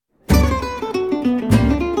Brought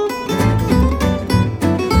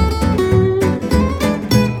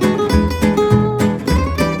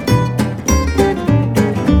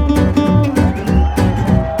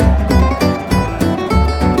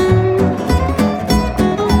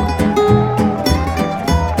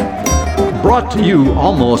to you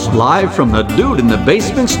almost live from the Dude in the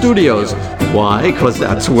Basement Studios. Why? 'Cause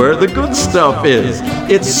that's where the good stuff is.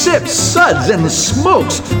 It's Sips, Suds, and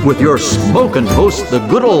Smokes with your smoking hosts, the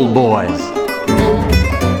Good Old Boys.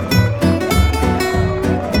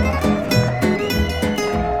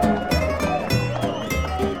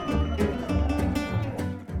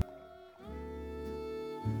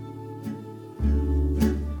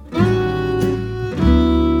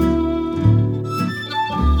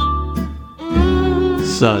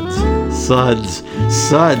 Suds, Suds,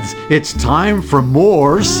 Suds. It's time for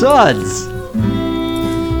more Suds.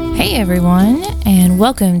 Hey everyone, and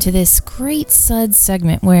welcome to this great Suds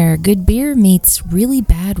segment where good beer meets really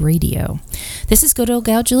bad radio. This is good old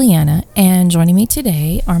gal Juliana, and joining me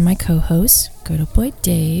today are my co-hosts, good old boy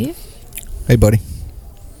Dave. Hey buddy.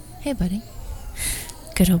 Hey buddy.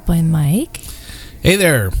 Good old boy Mike. Hey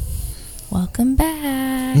there. Welcome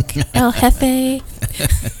back, El Jefe.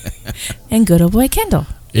 And good old boy Kendall.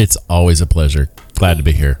 It's always a pleasure. Glad to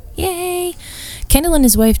be here. Yay! Kendall and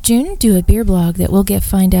his wife June do a beer blog that we'll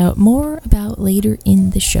find out more about later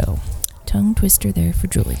in the show. Tongue twister there for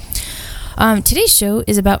Julie. Today's show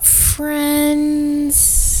is about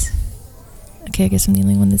Friends. Okay, I guess I'm the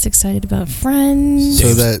only one that's excited about Friends.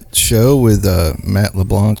 So that show with Matt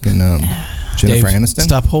LeBlanc and Jennifer Dave, Aniston?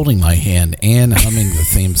 Stop holding my hand and humming the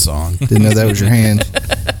theme song. Didn't know that was your hand.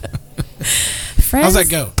 Friends? How's that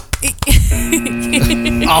go?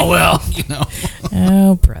 Oh, well, you know.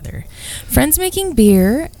 Oh, brother. Friends making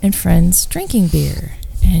beer and friends drinking beer.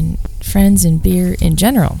 And friends and beer in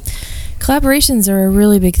general. Collaborations are a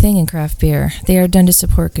really big thing in craft beer. They are done to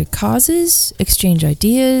support good causes, exchange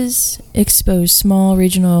ideas, expose small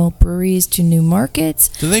regional breweries to new markets.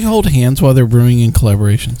 Do they hold hands while they're brewing in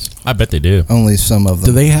collaborations? I bet they do. Only some of them.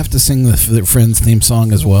 Do they have to sing the Friends theme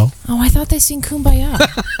song as well? Oh, I thought they sing Kumbaya.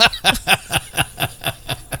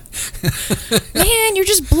 Man, you're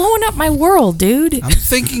just blowing up my world, dude. I'm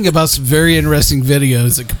thinking about some very interesting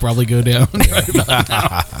videos that could probably go down right about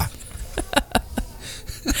now.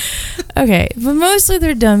 Okay, but mostly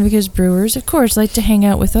they're done because brewers, of course, like to hang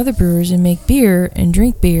out with other brewers and make beer and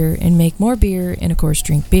drink beer and make more beer and, of course,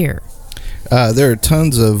 drink beer. There are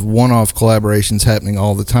tons of one-off collaborations happening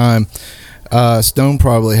all the time. Stone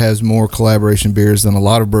probably has more collaboration beers than a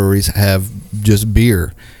lot of breweries have just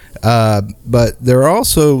beer. But there are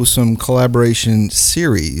also some collaboration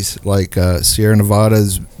series like Sierra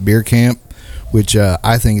Nevada's Beer Camp, which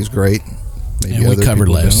I think is great. Maybe And we covered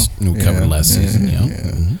last season. Yeah.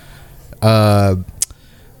 Mm-hmm.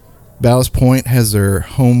 Ballast Point has their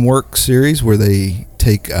Homework series where they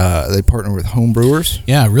partner with home brewers.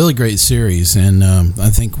 Yeah, really great series, and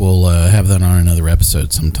I think we'll have that on another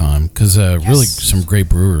episode sometime because really some great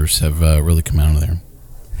brewers have really come out of there.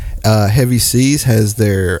 Heavy Seas has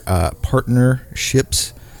their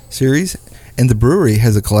Partnerships series, and the brewery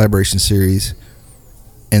has a collaboration series,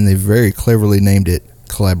 and they very cleverly named it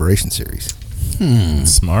Collaboration Series.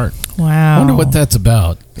 Smart. Wow. I wonder what that's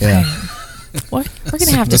about. Yeah. We're going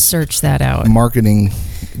to have to search that out. Marketing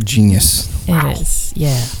genius. It is,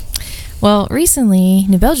 yeah. Well, recently,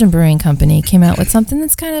 New Belgium Brewing Company came out with something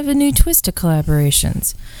that's kind of a new twist to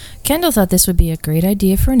collaborations. Kendall thought this would be a great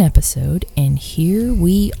idea for an episode, and here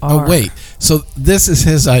we are. Oh, wait. So this is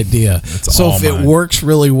his idea. So if it works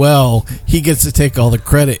really well, he gets to take all the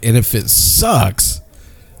credit, and if it sucks,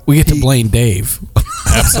 we get to blame Dave.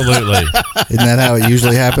 Absolutely. Isn't that how it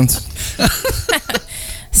usually happens?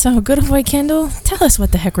 So, good old boy Kendall, tell us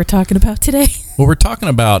what the heck we're talking about today. Well, we're talking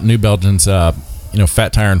about New Belgium's,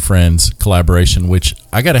 Fat Tire and Friends collaboration, which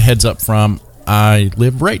I got a heads up from. I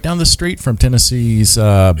live right down the street from Tennessee's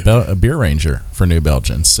Beer Ranger for New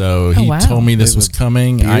Belgium. So he told me this was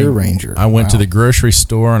coming. Beer Ranger. I went to the grocery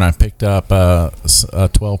store and I picked up a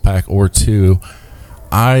 12-pack or two.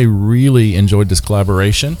 I really enjoyed this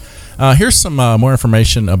collaboration. Here's some more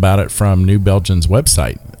information about it from New Belgium's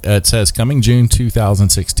website. It says coming June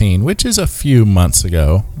 2016, which is a few months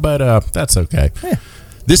ago, but that's okay. Yeah.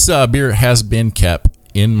 This beer has been kept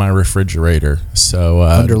in my refrigerator, so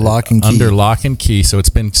under lock and key. Under lock and key, so it's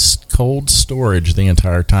been cold storage the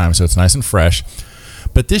entire time, so it's nice and fresh.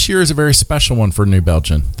 But this year is a very special one for New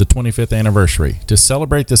Belgium, the 25th anniversary. To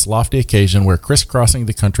celebrate this lofty occasion, we're crisscrossing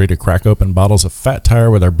the country to crack open bottles of Fat Tire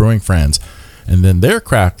with our brewing friends. And then they're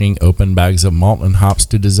cracking open bags of malt and hops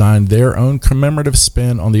to design their own commemorative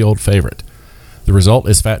spin on the old favorite. The result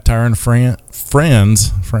is Fat Tire and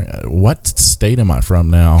Friends. What state am I from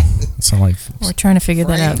now? It sounds like We're trying to figure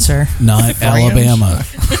that out, sir. Not Alabama.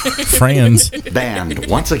 Friends. Banned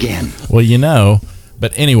once again. Well,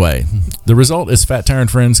 but anyway, the result is Fat Tire and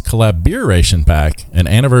Friends Collab Beer Ration Pack, an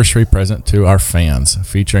anniversary present to our fans,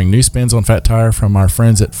 featuring new spins on Fat Tire from our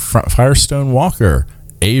friends at Firestone Walker,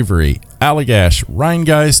 Avery, Allagash,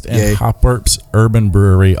 Rheingeist, and Hopworks Urban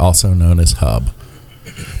Brewery, also known as Hub.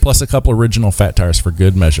 Plus a couple original Fat Tires for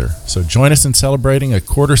good measure. So join us in celebrating a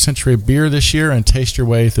quarter century of beer this year and taste your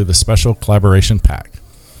way through the special collaboration pack.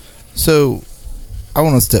 So, I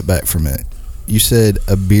want to step back for a minute. You said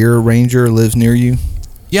a beer ranger lives near you?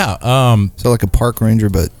 Yeah. So like a park ranger,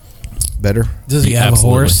 but better? Does he have a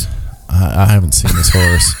horse? I haven't seen this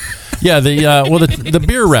horse. Yeah, the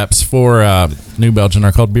beer reps for New Belgium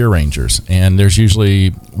are called beer rangers, and there's usually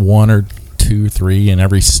 1 or 2, 3 in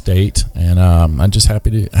every state, and I'm just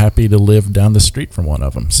happy to live down the street from one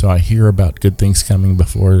of them. So I hear about good things coming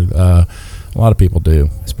before a lot of people do.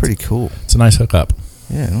 It's pretty cool. It's a nice hookup.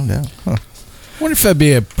 Yeah, no doubt. Huh. I wonder if that'd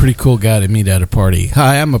be a pretty cool guy to meet at a party.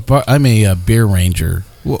 Hi, I'm a beer ranger.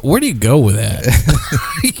 Where do you go with that?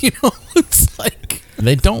 It's like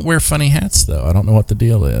they don't wear funny hats though. I don't know what the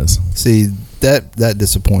deal is. See, that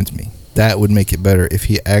disappoints me. That would make it better if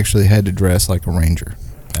he actually had to dress like a ranger.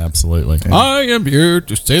 Absolutely. Yeah. I am here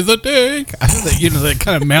to save the day. That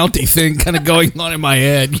kind of Mountie thing kind of going on in my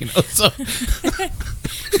head. So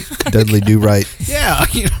Dudley Do Right. Yeah.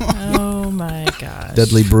 Oh my gosh.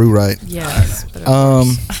 Dudley Brew Right. Yes. But of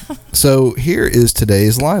course. So here is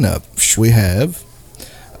today's lineup. We have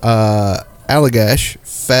Allagash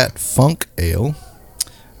Fat Funk Ale.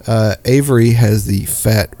 Avery has the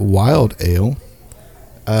Fat Wild Ale.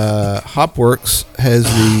 Hopworks has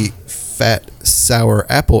the Fat Sour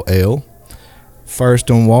Apple Ale.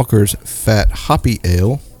 Firestone Walker's Fat Hoppy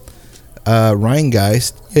Ale.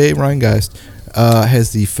 Rheingeist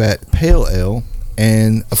has the Fat Pale Ale.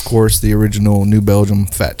 And, of course, the original New Belgium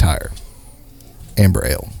Fat Tire Amber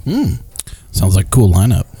Ale. Sounds like a cool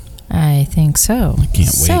lineup. I think so. I can't wait.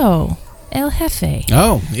 So, El Jefe,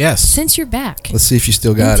 Oh, yes. since you're back Let's see if you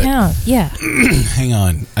still got in it. town, yeah. Hang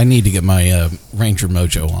on. I need to get my Ranger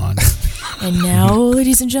Mojo on. And now,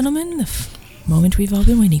 ladies and gentlemen, the moment we've all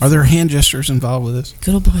been waiting for. Are there hand gestures involved with this?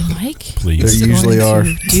 Good old boy Mike Please. is There usually going are.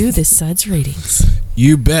 to do the Suds ratings.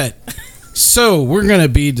 You bet. So we're going to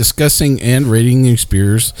be discussing and rating these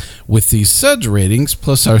beers with these Suds ratings,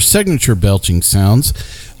 plus our signature belching sounds.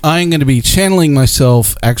 I'm going to be channeling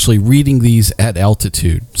myself actually reading these at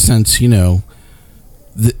altitude, since, the New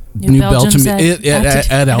New Belgium's Belgium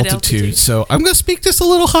at altitude. So I'm going to speak just a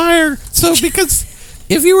little higher. So because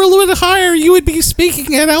if you were a little bit higher, you would be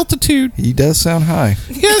speaking at altitude. He does sound high.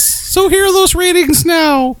 Yes, so here are those ratings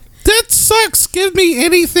now. That sucks. Give me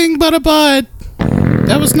anything but a bud.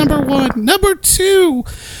 That was number 1. Number 2,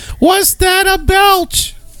 was that a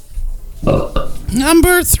belch?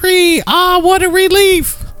 Number 3, what a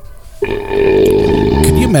relief. Could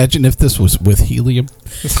you imagine if this was with helium?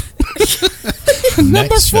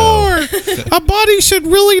 Number 4, a body should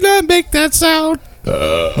really not make that sound.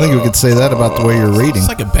 I think we could say that about the way you're reading. It's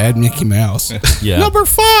like a bad Mickey Mouse. Yeah. Number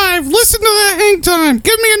 5, listen to that hang time.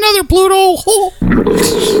 Give me another Pluto.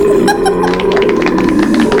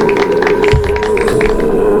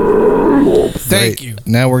 Thank Great. you.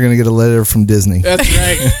 Now we're going to get a letter from Disney. That's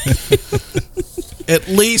right. At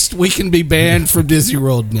least we can be banned from Disney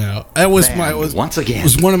World now. That was Once again.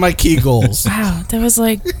 was one of my key goals. Wow, that was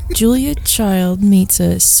like Julia Child meets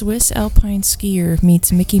a Swiss alpine skier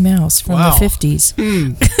meets Mickey Mouse from Wow. the 50s.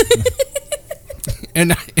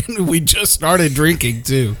 And we just started drinking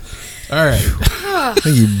too. All right. I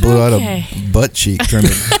think you blew out Okay. a butt cheek trying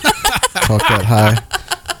to talk that high.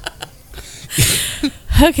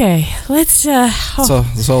 Okay, let's So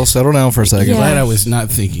let's all settle down for a second. Yeah. Glad I was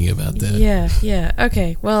not thinking about that. Yeah.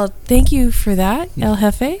 Okay. Well, thank you for that, El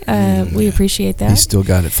Jefe. We appreciate that. He still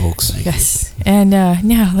got it, folks. Yes. And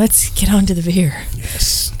now let's get on to the beer.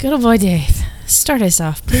 Yes. Good old boy Dave. Start us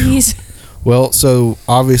off, please. Well, so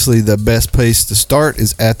obviously the best place to start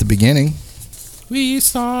is at the beginning. We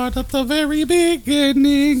start at the very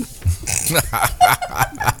beginning.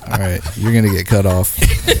 All right, you're going to get cut off.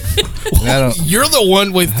 And I don't, You're the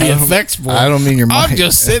one with the effects board. I don't mean your mic. I'm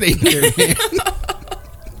just sitting here, man.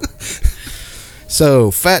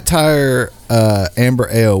 So, Fat Tire Amber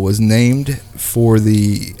Ale was named for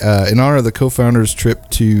the in honor of the co-founders' trip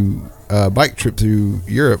to bike trip through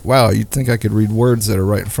Europe. Wow, you'd think I could read words that are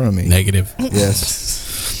right in front of me. Negative.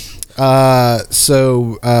 Yes. Fat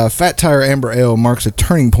Tire Amber Ale marks a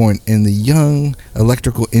turning point in the young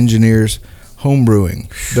electrical engineer's Home brewing.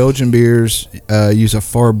 Belgian beers use a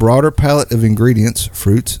far broader palette of ingredients,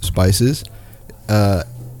 fruits, spices,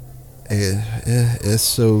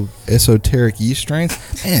 esoteric yeast strains.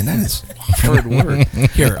 Man, that is a hard word.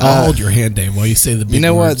 Here, I'll hold your hand, Dave, while you say the big You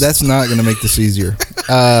know what? words. That's not going to make this easier.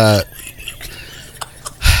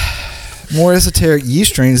 More esoteric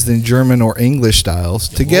yeast strains than German or English styles.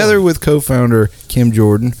 Together with co-founder Kim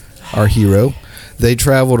Jordan, our hero, they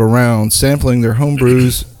traveled around sampling their home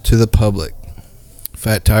brews to the public.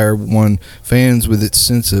 Fat Tire won fans with its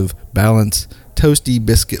sense of balance, toasty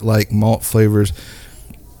biscuit-like malt flavors,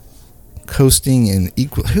 coasting in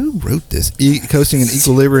equilibrium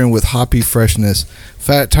with hoppy freshness.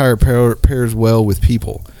 Fat Tire pairs well with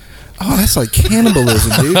people. Oh, that's like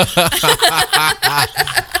cannibalism, dude.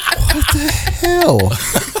 What the hell?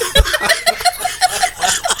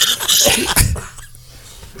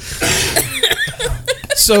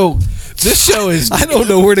 So this show is. I don't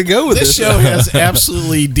know where to go with This this. show has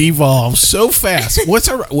absolutely devolved so fast. What's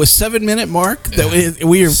our 7-minute mark that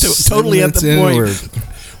we are totally at the 7 point minutes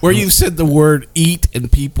where you've said the word "eat" and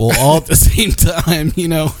 "people" all at the same time? You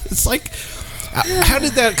know, it's like, how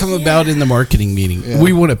did that come about in the marketing meeting? Yeah.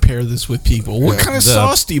 We want to pair this with people. What kind of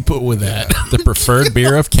sauce do you put with that? The preferred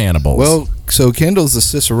beer of cannibals. Well, so Kendall's the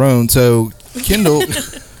Cicerone. So, Kendall,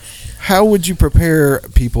 how would you prepare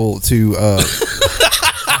people to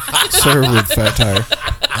serve with Fat Tire?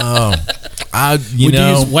 Would you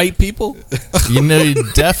use white people? you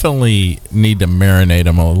definitely need to marinate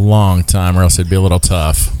them a long time, or else it'd be a little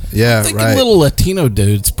tough. Yeah, I think right. little Latino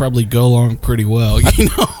dudes probably go along pretty well. You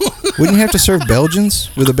know. Wouldn't you have to serve Belgians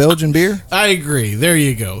with a Belgian beer? I agree. There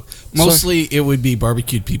you go. Mostly it would be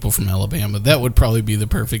barbecued people from Alabama. That would probably be the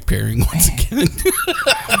perfect pairing once again.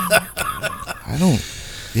 I don't.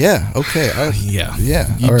 Yeah. Okay. Yeah.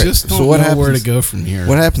 Yeah. You all right. just don't so what know happens, where to go from here.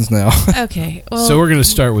 What happens now? Okay. Well, So we're going to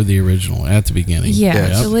start with the original at the beginning. yeah.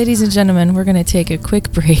 Yes. So, ladies and gentlemen, we're going to take a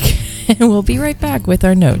quick break, and we'll be right back with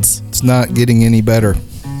our notes. It's not getting any better.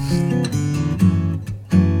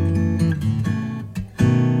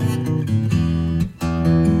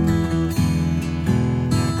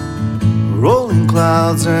 Rolling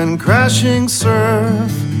clouds and crashing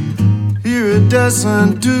surf.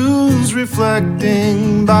 Iridescent dunes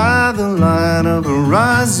reflecting by the light of a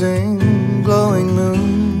rising, glowing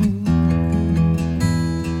moon.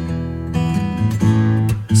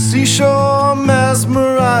 Seashore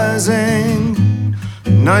mesmerizing,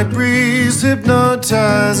 night breeze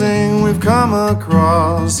hypnotizing. We've come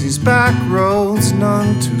across these back roads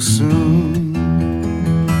none too soon.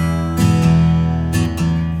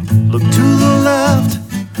 Look to the left,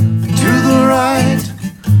 to the right.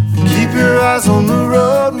 Keep your eyes on the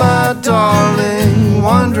road, my darling.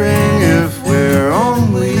 Wondering if we're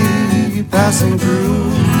only passing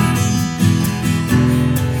through.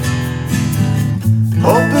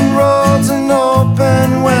 Open roads and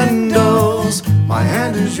open windows. My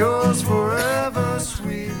hand is yours forever,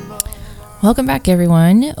 sweet love. Welcome back,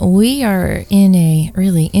 everyone. We are in a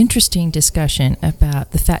really interesting discussion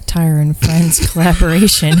about the Fat Tire and Friends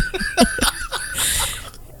collaboration.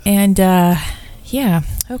 And, yeah,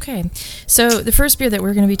 okay. So the first beer that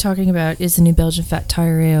we're going to be talking about is the New Belgian Fat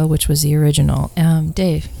Tire Ale, which was the original.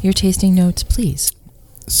 Dave, your tasting notes, please.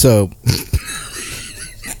 So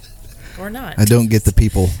Or not. I don't get the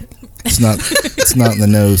people. It's not. It's not in the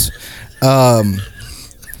nose.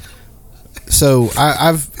 So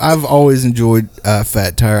I've always enjoyed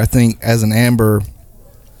Fat Tire. I think as an amber,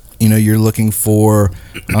 you're looking for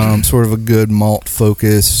sort of a good malt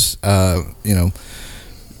focus. God,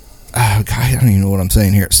 I don't even know what I'm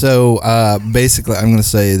saying here. So basically, I'm going to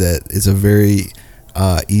say that it's a very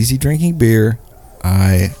easy drinking beer.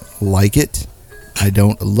 I like it. I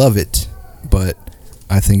don't love it, but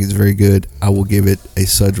I think it's very good. I will give it a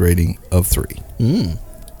Suds rating of 3.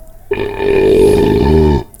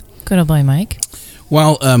 Good old boy, Mike.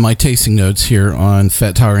 Well, my tasting notes here on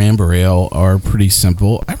Fat Tire Amber Ale are pretty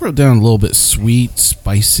simple. I wrote down a little bit sweet,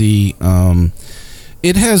 spicy.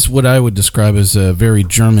 It has what I would describe as a very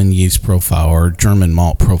German yeast profile or German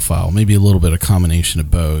malt profile, maybe a little bit of combination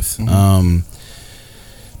of both. Mm-hmm.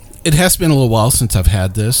 It has been a little while since I've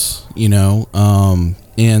had this,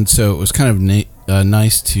 and so it was kind of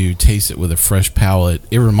nice to taste it with a fresh palate.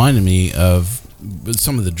 It reminded me of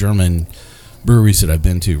some of the German breweries that I've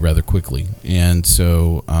been to rather quickly, and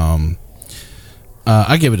so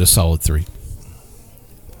I give it a solid 3.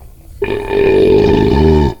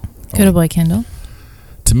 Good old boy, Kendall.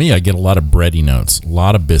 To me, I get a lot of bready notes, a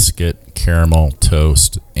lot of biscuit, caramel,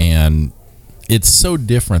 toast, and it's so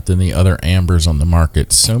different than the other ambers on the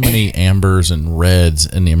market. So many ambers and reds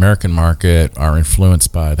in the American market are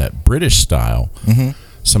influenced by that British style. Mm-hmm.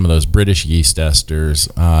 some of those British yeast esters,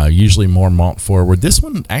 usually more malt forward. This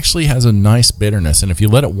one actually has a nice bitterness, and if you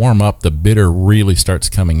let it warm up, the bitter really starts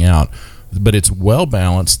coming out. But it's well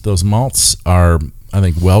balanced. Those malts are, I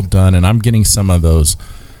think, well done, and I'm getting some of those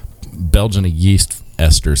Belgian yeast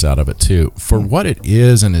esters out of it too. For what it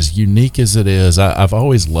is and as unique as it is, I've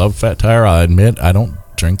always loved Fat Tire. I admit I don't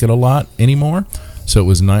drink it a lot anymore, so it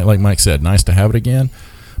was nice, like Mike said, nice to have it again.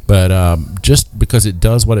 But just because it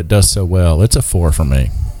does what it does so well, it's a 4 for me.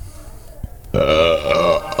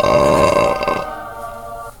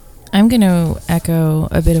 I'm going to echo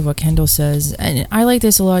a bit of what Kendall says, and I like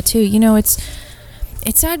this a lot too. You know, it's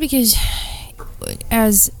sad because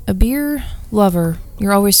as a beer lover,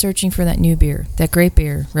 you're always searching for that new beer, that great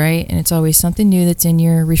beer, right? And it's always something new that's in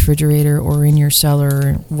your refrigerator or in your cellar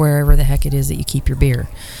or wherever the heck it is that you keep your beer.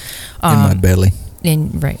 In my belly.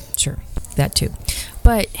 Right, sure, that too.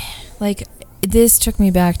 But like this took me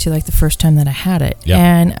back to like the first time that I had it,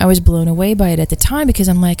 and I was blown away by it at the time because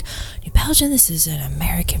I'm like, New Belgium, this is an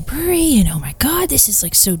American brewery, and oh my god, this is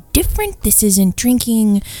like so different. This isn't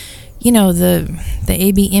drinking, you know, the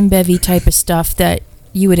AB InBevy type of stuff that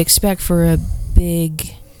you would expect for a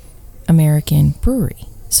big American brewery,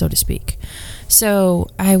 so to speak. So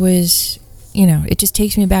I was, you know, it just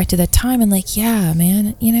takes me back to that time and like, yeah,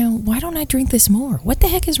 man, you know, why don't I drink this more? What the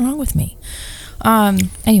heck is wrong with me?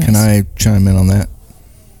 Anyways. Can I chime in on that?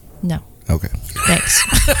 No. Okay. Thanks.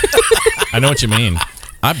 I know what you mean.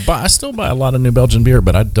 I still buy a lot of New Belgian beer,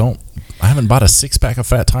 but I haven't bought a 6-pack of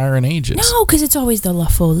Fat Tire in ages. No, because it's always the La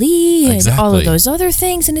Folie and all of those other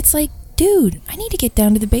things, and it's like, dude, I need to get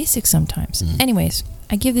down to the basics sometimes. Anyways,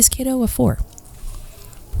 I give this kiddo a 4.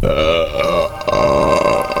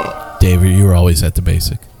 David, you were always at the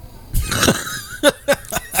basic.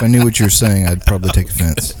 If I knew what you were saying, I'd probably take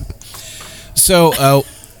offense. So,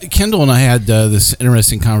 Kendall and I had this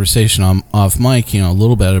interesting conversation off mic, you know, a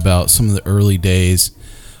little bit about some of the early days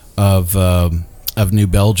of New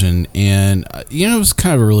Belgian, and you know, it was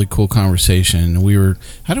kind of a really cool conversation.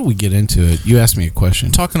 How did we get into it? You asked me a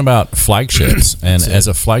question. Talking about flagships, and as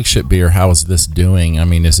a flagship beer, how is this doing? I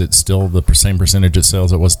mean, is it still the same percentage it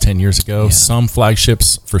sells it was 10 years ago? Yeah. Some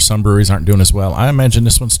flagships for some breweries aren't doing as well. I imagine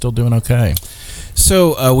this one's still doing okay.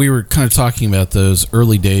 So we were kind of talking about those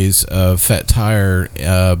early days of Fat Tire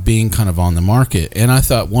being kind of on the market, and I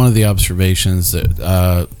thought one of the observations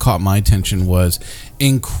that caught my attention was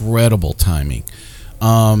incredible timing,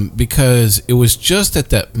 because it was just at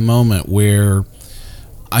that moment where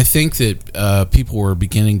I think that people were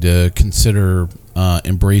beginning to consider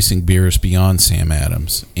embracing beers beyond Sam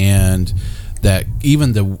Adams, and that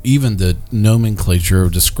even the nomenclature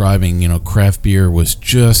of describing, you know, craft beer was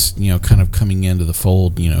just, you know, kind of coming into the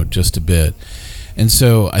fold, you know, just a bit. And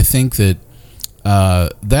so I think that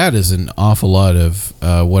that is an awful lot of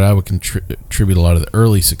what I would contribute a lot of the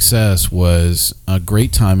early success was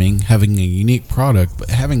great timing, having a unique product,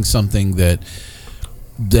 but having something that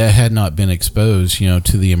had not been exposed, you know,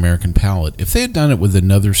 to the American palate. If they had done it with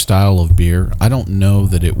another style of beer, I don't know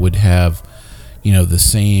that it would have, you know, the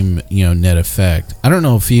same, you know, net effect. I don't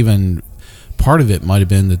know if even part of it might have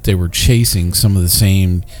been that they were chasing some of the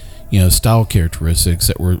same, you know, style characteristics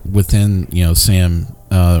that were within, you know,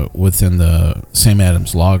 within the Sam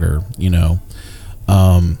Adams lager, you know,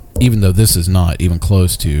 even though this is not even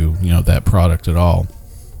close to, you know, that product at all.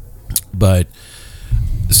 But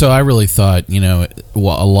so I really thought, you know, a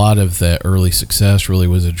lot of the early success really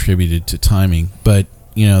was attributed to timing. But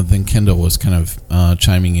you know, then Kendall was kind of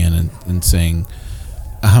chiming in and saying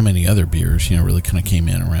how many other beers, you know, really kind of came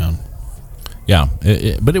in around. Yeah,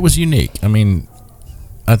 but it was unique. I mean,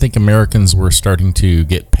 I think Americans were starting to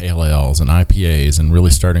get pale ales and IPAs and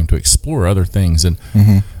really starting to explore other things. And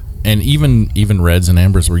and even reds and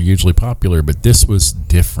ambers were hugely popular, but this was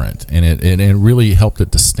different, and it really helped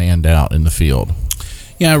it to stand out in the field.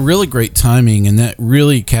 Yeah, really great timing, and that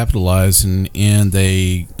really capitalized, and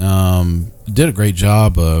they did a great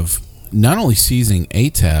job of not only seizing a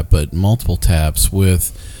tap, but multiple taps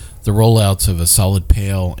with the rollouts of a solid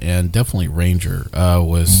pale, and definitely Ranger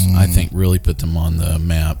I think, really put them on the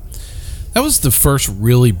map. That was the first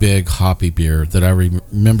really big hoppy beer that I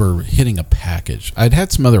remember hitting a package. I'd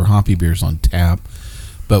had some other hoppy beers on tap,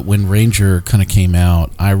 but when Ranger kind of came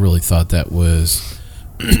out, I really thought that was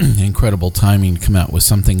incredible timing to come out with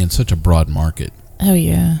something in such a broad market. Oh,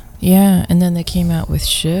 yeah. Yeah, and then they came out with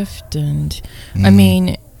Shift, and I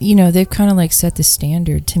mean, you know, they've kind of like set the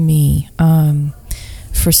standard to me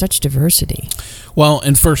for such diversity. Well,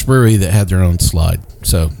 and first brewery that had their own slide.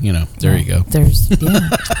 So, you know, there you go.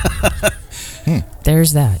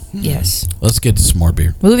 There's that. Yes. Let's get to some more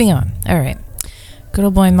beer. Moving on. All right. Good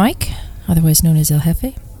old boy Mike, otherwise known as El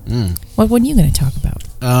Jefe. What are you going to talk about?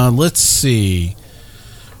 Let's see.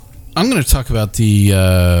 I'm going to talk about the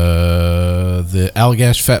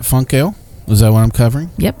Allagash Fat Funk Ale. Is that what I'm covering?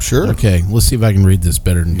 Yep. Sure. Okay, let's see if I can read this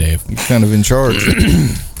better than Dave. You're kind of in charge.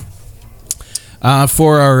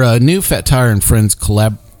 For our new Fat Tire and Friends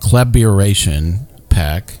collaboration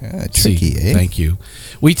pack. Tricky, eh? Thank you.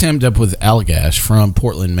 We teamed up with Allagash from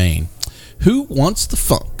Portland, Maine. Who wants the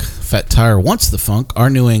funk? Fat Tire wants the funk. Our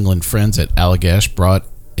New England friends at Allagash brought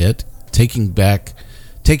it, taking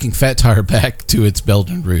Fat Tire back to its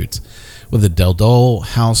Belgian roots with a Del Dole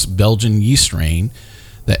House Belgian yeast strain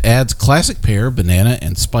that adds classic pear, banana,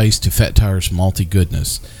 and spice to Fat Tire's malty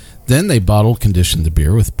goodness. Then they bottle conditioned the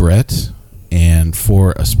beer with Brett and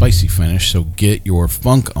for a spicy finish, so get your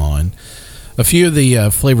funk on. A few of the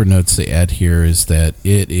flavor notes they add here is that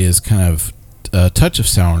it is kind of a touch of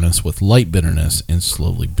sourness with light bitterness and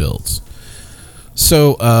slowly builds.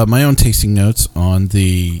 So my own tasting notes on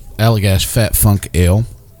the Allagash Fat Funk Ale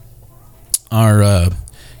are, I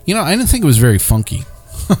didn't think it was very funky.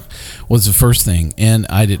 Was the first thing, and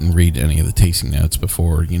I didn't read any of the tasting notes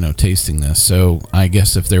before, tasting this. So I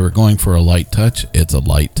guess if they were going for a light touch, it's a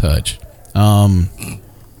light touch.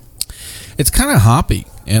 It's kind of hoppy,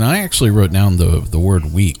 and I actually wrote down the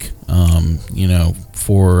word weak.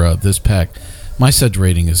 For this pack, my suds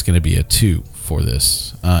rating is going to be a 2 for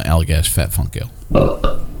this Allagash Fat Funk Ale.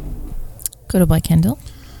 Go to Black Kendall.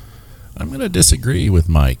 I'm going to disagree with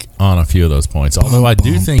Mike on a few of those points. Although I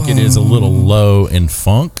do think it is a little low in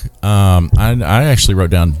funk. I actually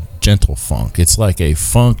wrote down gentle funk. It's like a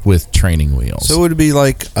funk with training wheels. So it would be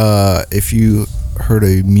like if you heard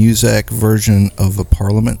a Muzak version of a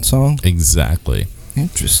Parliament song? Exactly.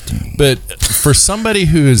 Interesting. But for somebody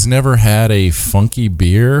who has never had a funky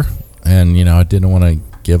beer, and I didn't want to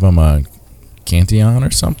give them a Cantillon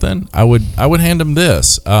or something, I would hand them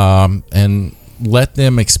this and let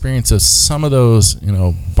them experience some of those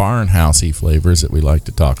barnhousey flavors that we like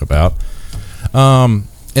to talk about. And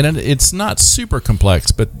it's not super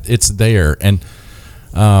complex, but it's there. And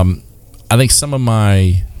I think some of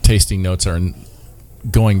my tasting notes are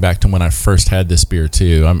going back to when I first had this beer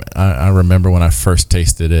too. I remember when I first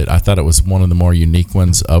tasted it, I thought it was one of the more unique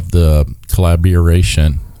ones of the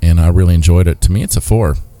collaboration, and I really enjoyed it. To me, it's a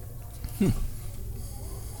 4.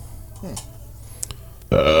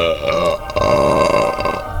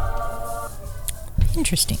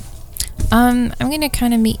 Interesting. I'm going to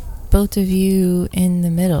kind of meet both of you in the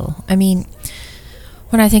middle. I mean,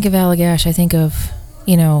 when I think of Allagash, I think of,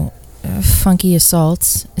 funky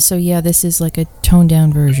assaults. So yeah, this is like a toned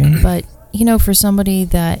down version. But, for somebody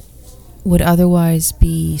that would otherwise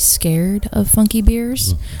be scared of funky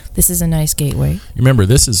beers, this is a nice gateway. Remember,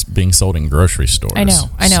 this is being sold in grocery stores. I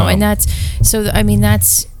know. And that's,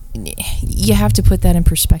 you have to put that in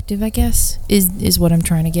perspective, I guess, is what I'm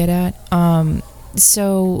trying to get at.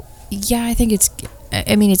 So yeah, I think it's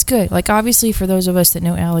good. Like, obviously, for those of us that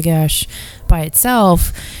know Allagash by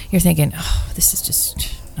itself, you're thinking, oh, this is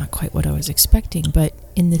just not quite what I was expecting. But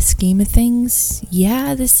in the scheme of things,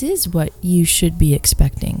 yeah, this is what you should be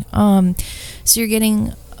expecting. So you're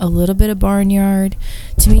getting a little bit of barnyard.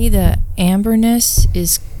 To me, the amberness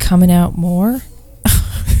is coming out more.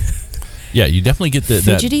 Yeah, you definitely get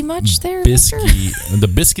fidgety much there. The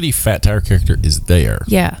biscuity Fat Tire character is there.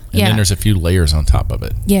 Yeah, and then there's a few layers on top of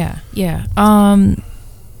it. Yeah. And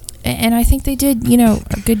I think they did, a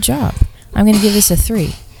good job. I'm going to give this a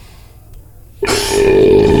 3.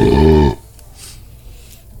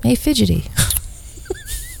 Hey, fidgety.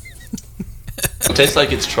 It tastes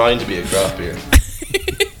like it's trying to be a craft beer.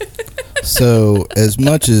 So, as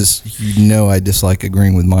much as I dislike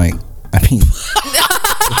agreeing with Mike, I mean,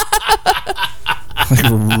 like,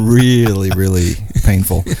 really, really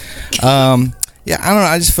painful. Yeah, I don't know.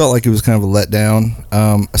 I just felt like it was kind of a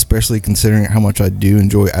letdown, especially considering how much I do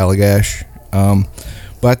enjoy Allagash.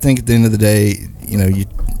 But I think at the end of the day, you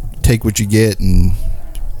take what you get and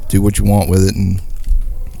do what you want with it. And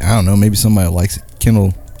I don't know, maybe somebody likes it.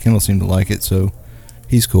 Kendall seemed to like it, so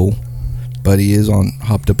he's cool. But he is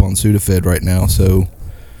hopped up on Sudafed right now, so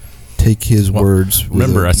take his words.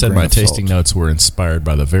 Remember, I said my tasting notes were inspired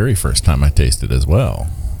by the very first time I tasted as well.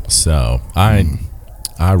 So I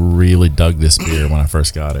really dug this beer when I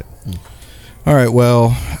first got it. All right,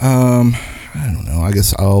 well, I don't know. I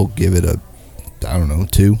guess I'll give it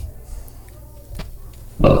 2.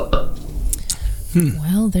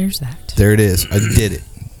 Well, there's that. There it is. I did it.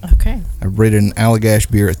 Okay. I rated an Allagash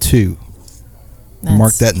beer a 2.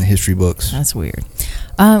 Mark that in the history books. That's weird.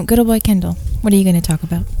 Good old boy Kendall. What are you going to talk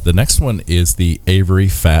about? The next one is the Avery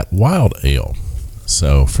Fat Wild Ale.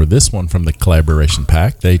 So for this one from the collaboration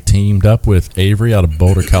pack, they teamed up with Avery out of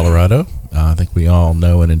Boulder, Colorado. I think we all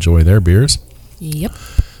know and enjoy their beers. Yep.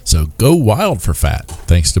 So go wild for fat.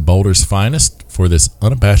 Thanks to Boulder's Finest for this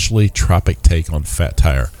unabashedly tropic take on Fat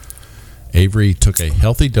Tire. Avery took a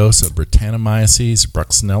healthy dose of Brettanomyces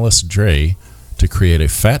bruxellensis Dre to create a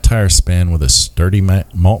Fat Tire spin with a sturdy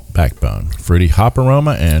malt backbone, fruity hop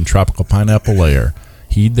aroma, and tropical pineapple layer.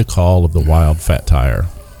 Heed the call of the wild Fat Tire.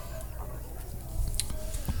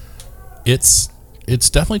 It's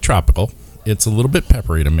definitely tropical. It's a little bit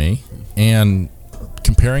peppery to me, and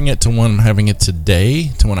comparing it to when I'm having it today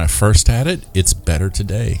to when I first had it, it's better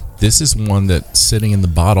today. This is one that sitting in the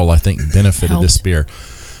bottle I think benefited this beer,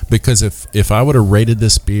 because if I would have rated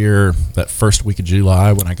this beer that first week of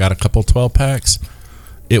July when I got a couple 12 packs,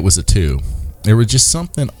 it was a 2. There was just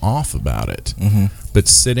something off about it. Mm-hmm. But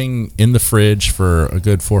sitting in the fridge for a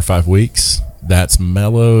good 4 or 5 weeks, that's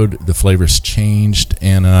mellowed, the flavor's changed,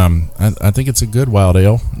 and I think it's a good wild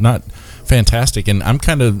ale. Not fantastic, and I'm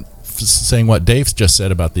kind of saying what Dave's just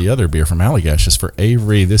said about the other beer from Allagash. Is for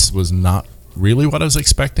Avery, this was not really what I was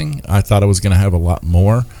expecting. I thought I was going to have a lot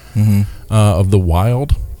more of the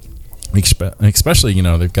wild, especially,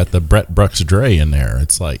 they've got the Brett Brooks Dre in there.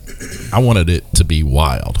 It's like I wanted it to be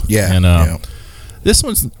wild. Yeah. And this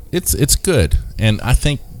one's it's good, and I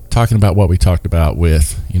think talking about what we talked about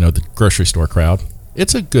with the grocery store crowd,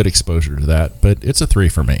 it's a good exposure to that, but it's a 3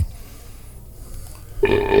 for me.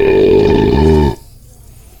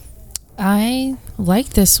 I like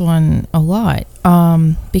this one a lot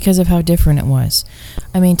because of how different it was.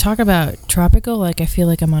 I mean, talk about tropical. Like, I feel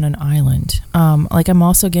like I'm on an island. Like, I'm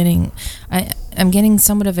also getting, I'm getting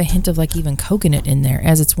somewhat of a hint of like even coconut in there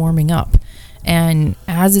as it's warming up. And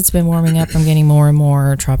as it's been warming up, I'm getting more and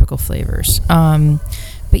more tropical flavors.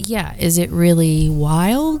 But yeah, is it really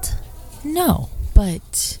wild? No.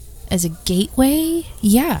 But as a gateway,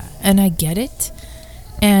 yeah. And I get it.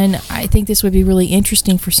 And I think this would be really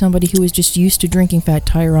interesting for somebody who is just used to drinking Fat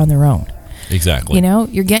Tire on their own. Exactly.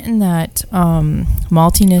 You're getting that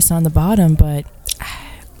maltiness on the bottom, but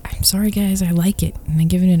I'm sorry, guys, I like it. And I'm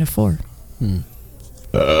giving it a 4.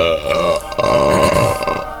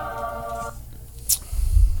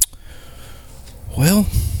 Well,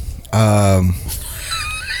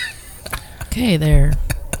 okay, there.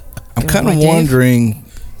 I'm kind of wondering,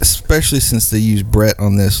 especially since they used Brett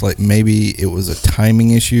on this, like maybe it was a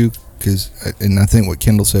timing issue, and I think what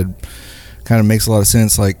Kendall said kind of makes a lot of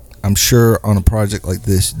sense. Like, I'm sure on a project like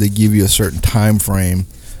this, they give you a certain time frame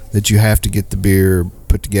that you have to get the beer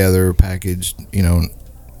put together, packaged,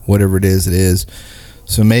 whatever it is.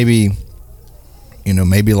 So maybe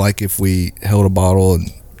like if we held a bottle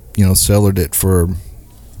and, cellared it for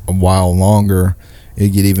a while longer,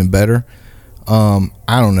 it'd get even better. I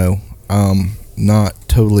don't know. Not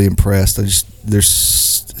totally impressed. There's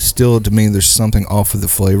still, to me, there's something off of the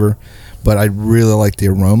flavor, but I really like the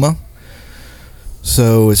aroma.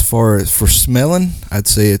 So as far as for smelling, I'd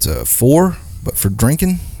say it's a 4, but for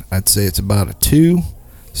drinking, I'd say it's about a 2.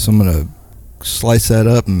 So I'm going to slice that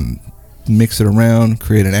up and mix it around,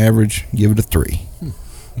 create an average, give it a 3.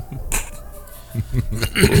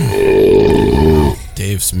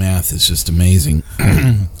 Dave's math is just amazing.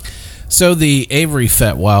 So the Avery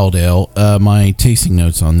Fat Wild Ale, my tasting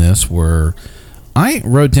notes on this were, I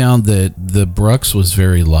wrote down that the Brux was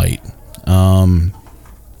very light.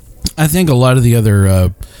 I think a lot of the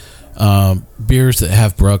other beers that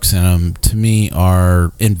have Brux in them, to me,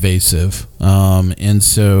 are invasive. And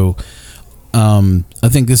so I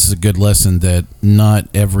think this is a good lesson that not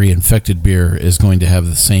every infected beer is going to have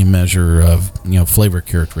the same measure of flavor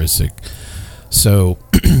characteristic. So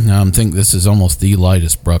I think this is almost the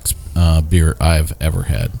lightest Brux beer I've ever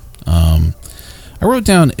had. I wrote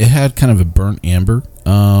down it had kind of a burnt amber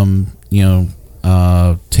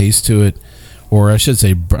taste to it, or I should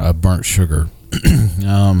say burnt sugar.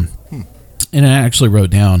 And I actually wrote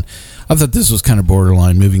down, I thought this was kind of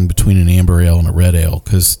borderline, moving between an amber ale and a red ale,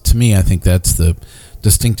 because to me, I think that's the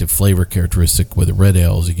distinctive flavor characteristic with a red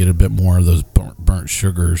ale, is you get a bit more of those burnt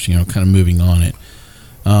sugars, kind of moving on it.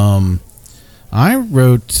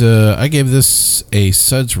 I gave this a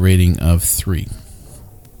Suds rating of 3.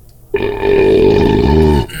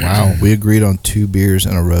 Wow, we agreed on 2 beers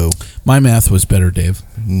in a row. My math was better, Dave.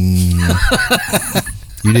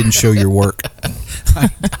 You didn't show your work.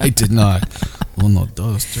 I did not.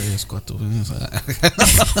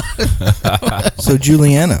 So,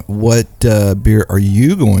 Juliana, what beer are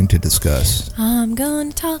you going to discuss? I'm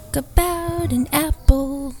going to talk about an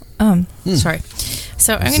apple. Sorry.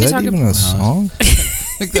 So I'm going to talk about. Is that even a song? I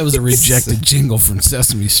think that was a rejected jingle from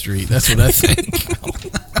Sesame Street. That's what I think.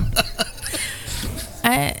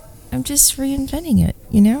 I'm I'm just reinventing it,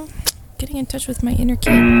 Getting in touch with my inner kid.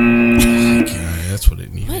 Yeah, that's what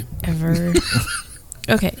it needed. Whatever.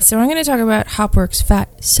 Okay, so I'm going to talk about Hopworks Fat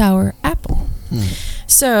Sour Apple.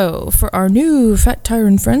 So, for our new Fat Tire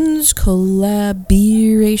and Friends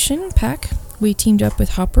collaboration pack, we teamed up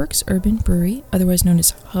with Hopworks Urban Brewery, otherwise known as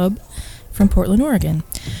Hub, from Portland, Oregon.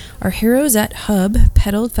 Our heroes at Hub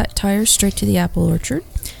pedaled Fat Tire straight to the apple orchard.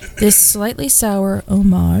 This slightly sour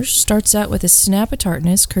homage starts out with a snap of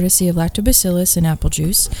tartness, courtesy of lactobacillus and apple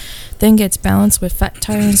juice, then gets balanced with Fat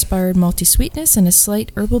Tire-inspired malty sweetness and a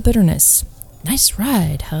slight herbal bitterness. Nice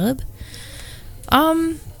ride, Hub.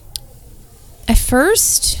 At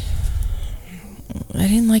first, I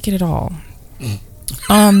didn't like it at all.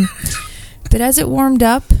 But as it warmed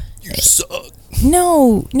up, You suck.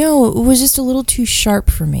 No, it was just a little too sharp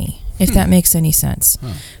for me, if that makes any sense.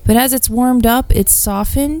 But as it's warmed up, it's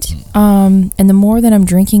softened, and the more that I'm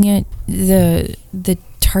drinking it, the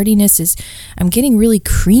tardiness is, I'm getting really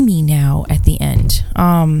creamy now at the end,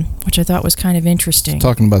 which I thought was kind of interesting.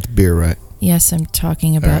 Talking about the beer, right? Yes, I'm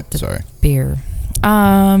talking about sorry. beer.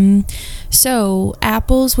 So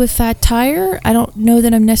apples with Fat Tire, I don't know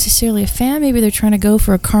that I'm necessarily a fan. Maybe they're trying to go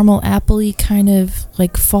for a caramel apple-y kind of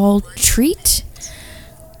like fall treat.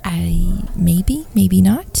 Maybe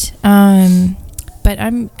not. But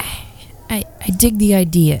I dig the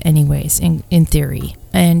idea anyways, in theory.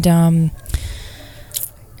 And I'm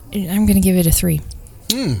gonna give it a 3.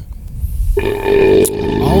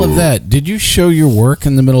 All of that. Did you show your work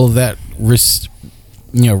in the middle of that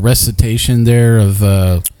recitation there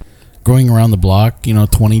of going around the block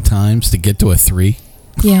 20 times to get to a 3?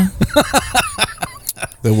 Yeah.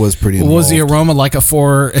 That was pretty involved. Was the aroma like a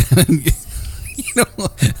 4?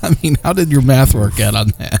 How did your math work out on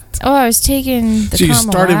that? Oh, I was taking the So you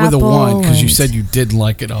caramel started with a 1 because you and- said you didn't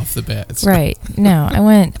like it off the bat. So Right. No, I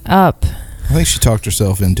went up. I think she talked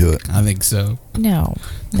herself into it. I think so. No.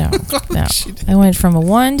 She did. I went from a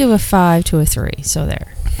 1 to a 5 to a 3. So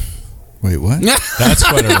there. Wait, what? That's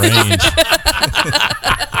quite a range.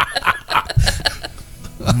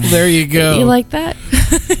 There you go. You like that?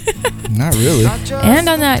 Not really. And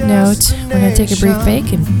on that note, we're going to take a brief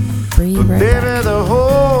break and breathe right Baby, back. the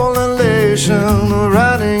whole elation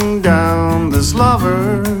riding down this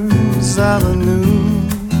lover's avenue.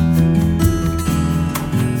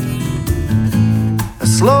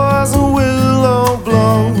 As slow as a willow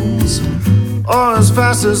blows, or as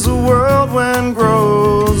fast as the whirlwind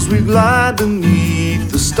grows, we glide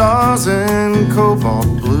beneath the stars in cobalt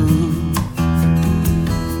blue.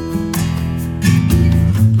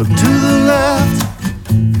 Look to the left,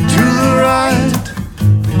 to the right.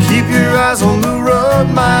 Keep your eyes on the road,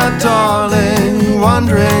 my darling,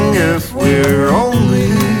 wondering if we're only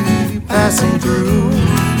passing through.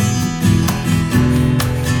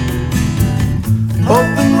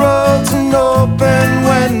 Open roads and open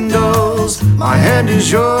windows, my hand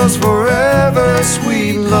is yours forever,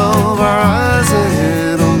 sweet love. Our eyes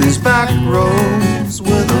ahead on these back roads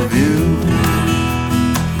with a view.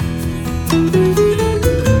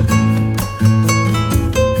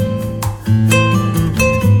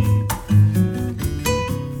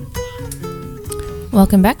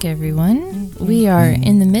 Welcome back, everyone. We are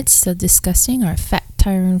in the midst of discussing our Fat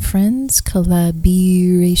Tire and Friends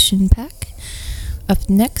collaboration pack. Up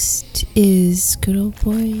next is good old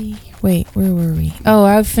boy. Wait, where were we? Oh,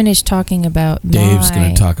 I've finished talking about Dave's my...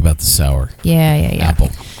 going to talk about the sour Yeah. apple.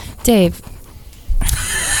 Dave,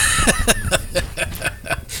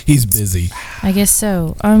 He's busy. I guess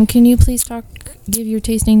so. Can you please give your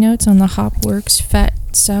tasting notes on the Hopworks Fat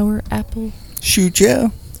Sour Apple? Shoot, yeah.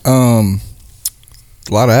 A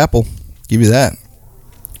lot of apple. Give you that.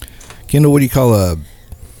 Kendall, what do you call a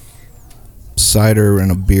cider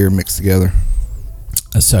and a beer mixed together?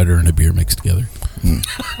 A cider and a beer mixed together.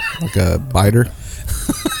 Like a biter?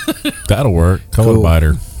 That'll work. Call it a Cool.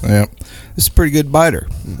 biter. Yeah. It's a pretty good biter.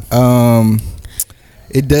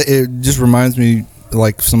 It just reminds me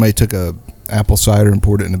like somebody took a apple cider and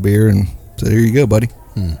poured it in a beer and said, here you go, buddy.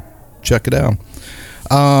 Check it out.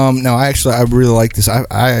 No, I really like this.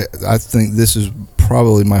 I think this is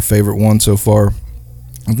probably my favorite one so far.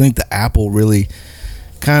 I think the apple really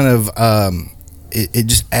kind of it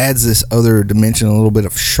just adds this other dimension, a little bit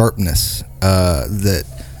of sharpness that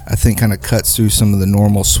I think kind of cuts through some of the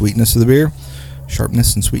normal sweetness of the beer.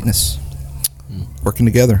 Sharpness and sweetness working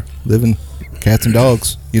together, living cats and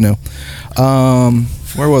dogs.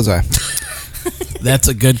 Where was I? That's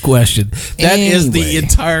a good question. That is the Anyway.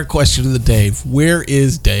 entire question of the day. Where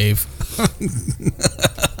is Dave?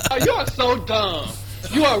 You are so dumb.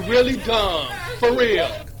 You are really dumb. For real.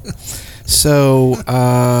 So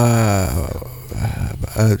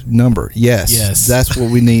number. Yes. Yes. That's what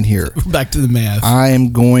we need here. Back to the math. I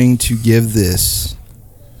am going to give this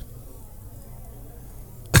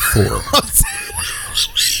 4.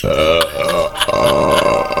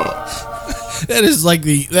 That is like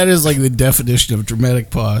the definition of dramatic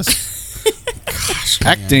pause. Gosh,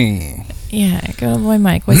 Acting. Yeah, go boy,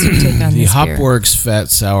 Mike. What's your take on The this beer? Hopworks Fat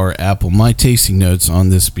Sour Apple. My tasting notes on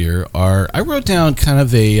this beer are: I wrote down kind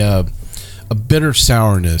of a bitter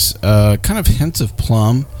sourness, kind of hints of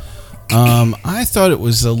plum. I thought it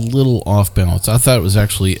was a little off balance. I thought it was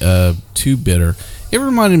actually too bitter. It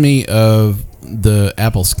reminded me of the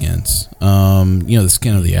apple skins. The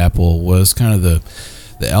skin of the apple was kind of the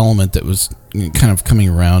element that was kind of coming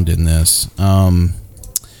around in this.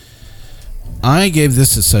 I gave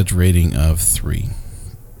this a such rating of 3.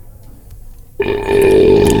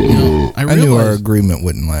 I knew our agreement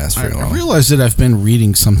wouldn't last very long. I realized that I've been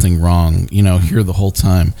reading something wrong, here the whole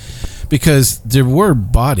time, because the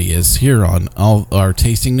word body is here on all our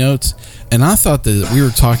tasting notes, and I thought that we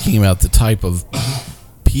were talking about the type of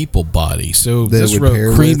people body. So That this would wrote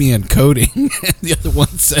pair creamy and coating, and the other one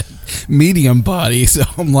said medium body. So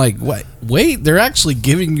I'm like, what? Wait, they're actually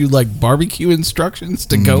giving you like barbecue instructions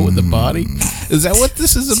to go with the body? Is that what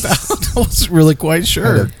this is about? I wasn't really quite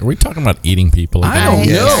sure. Are we talking about eating people again? I don't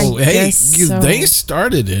know. I Hey, guess so. they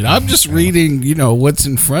started it. I'm just reading, what's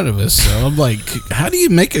in front of us. So I'm like, how do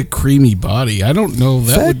you make a creamy body? I don't know.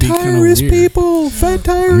 That would be kind of weird. people. Fat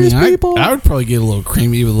tire is people. I would probably get a little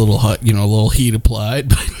creamy with a little hot, a little heat applied.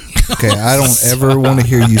 But, Okay, I don't ever want to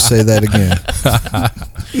hear you say that again.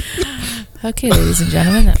 Okay, ladies and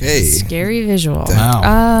gentlemen, that's Okay. a scary visual. wow,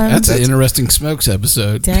 that's an that's- interesting smokes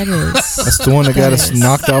episode. That is. That's the one that got us Yes.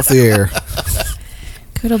 knocked off the air.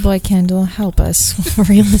 Good old boy Kendall, help us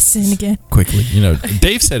re-listen again. Quickly.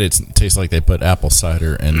 Dave said it tastes like they put apple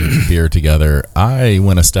cider and beer together. I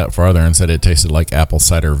went a step farther and said it tasted like apple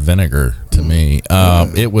cider vinegar to me.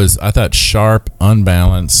 It was, I thought, sharp,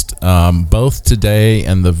 unbalanced. Both today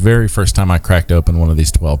and the very first time I cracked open one of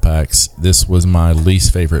these 12 packs, this was my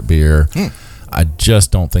least favorite beer. I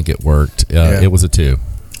just don't think it worked. It was a 2.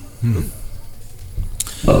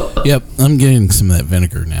 Yep, I'm getting some of that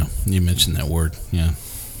vinegar now. You mentioned that word. Yeah.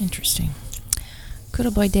 Interesting. Good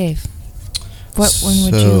old boy Dave. What one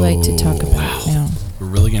would you like to talk about now? We're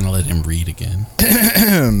really going to let him read again.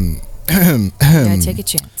 Gotta take a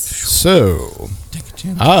chance. So, Take a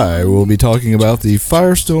chance. I will be talking about the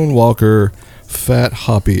Firestone Walker Fat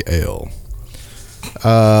Hoppy Ale.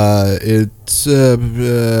 It's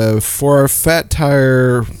for our Fat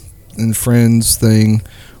Tire and Friends thing.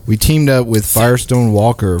 We teamed up with Firestone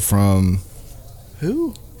Walker from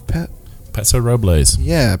who? Paso Robles.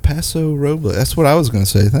 Yeah, Paso Robles. That's what I was going to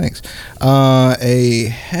say. Thanks. A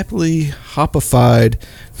happily hoppified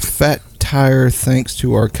Fat Tire thanks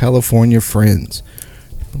to our California friends.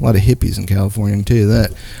 A lot of hippies in California, I can tell you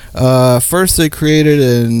that. First, they created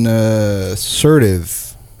an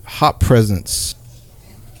assertive hop presence.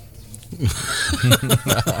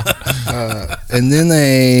 And then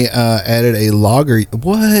they added a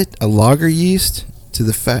lager yeast to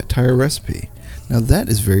the Fat Tire recipe. Now that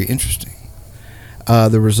is very interesting.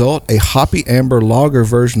 The result, a hoppy amber lager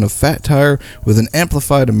version of Fat Tire with an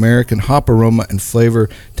amplified American hop aroma and flavor.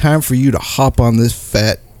 Time for you to hop on this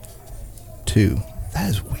fat too. That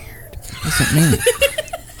is weird. What does that mean?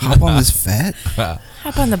 Hop on this fat?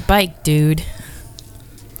 Hop on the bike, dude.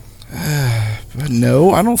 But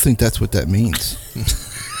no, I don't think that's what that means.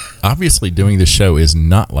 Obviously, doing the show is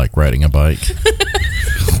not like riding a bike.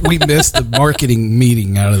 We missed the marketing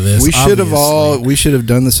meeting out of this. We should have obviously. we should have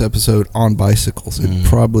done this episode on bicycles. It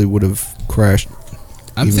probably would have crashed.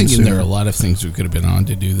 I'm even thinking there are sooner. a lot of things we could have been on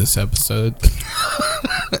to do this episode.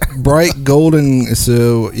 Bright golden.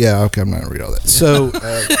 So yeah, okay, I'm not gonna read all that. So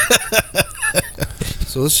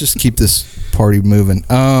so let's just keep this party moving.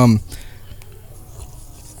 I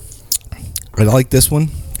like this one.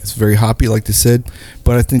 It's very hoppy, like they said,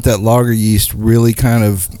 but I think that lager yeast really kind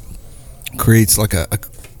of creates like a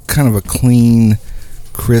kind of a clean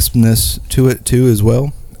crispness to it too, as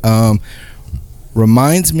well.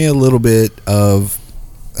 Reminds me a little bit of.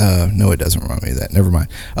 No, it doesn't remind me of that. Never mind.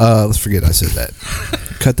 Let's forget I said that.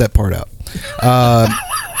 Cut that part out.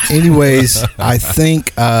 Anyways, I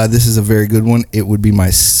think this is a very good one. It would be my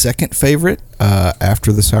second favorite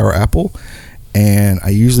after the sour apple. And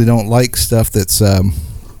I usually don't like stuff that's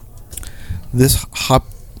this hop.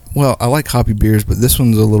 Well, I like hoppy beers, but this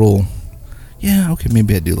one's a little. Yeah, okay,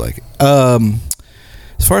 maybe I do like it.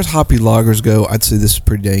 As far as hoppy lagers go, I'd say this is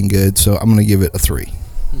pretty dang good. So I'm going to give it a 3.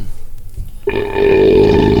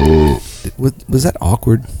 Was that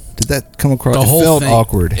awkward? Did that come across? The It whole felt thing,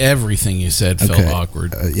 awkward. Everything you said felt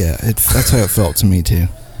awkward. Yeah, that's how it felt to me too.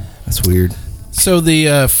 That's weird. So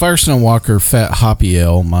the Firestone Walker Fat Hoppy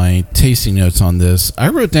Ale, my tasting notes on this, I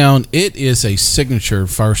wrote down it is a signature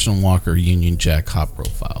Firestone Walker Union Jack hop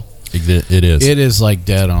profile. It is. It is like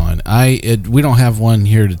dead on. We don't have one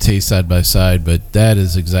here to taste side by side, but that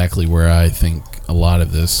is exactly where I think a lot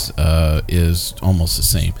of this is almost the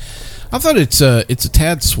same. I thought it's a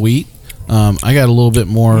tad sweet. I got a little bit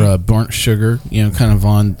more burnt sugar, kind of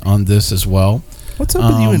on this as well. What's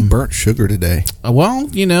up with you and burnt sugar today? Well,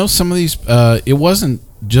 some of these, it wasn't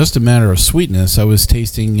just a matter of sweetness. I was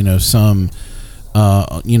tasting, some,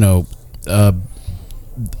 where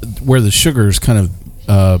the sugar's kind of,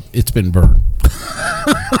 it's been burnt.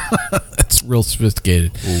 That's real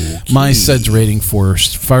sophisticated. Okay. My suds rating for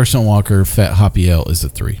Firestone Walker Fat Hoppy Ale is a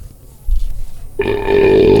 3.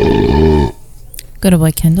 Good old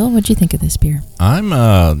boy Kendall, what'd you think of this beer?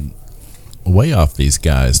 I'm way off these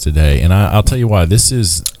guys today, and I'll tell you why. This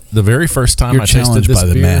is the very first time I tasted this by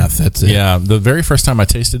the beer. math. That's it. Yeah, the very first time I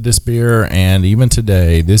tasted this beer, and even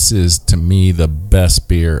today, this is to me the best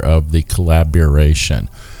beer of the collaboration.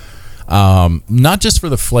 Not just for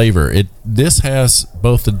the flavor. This has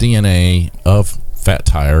both the DNA of Fat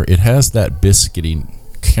Tire. It has that biscuity,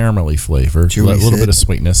 caramelly flavor, a little bit of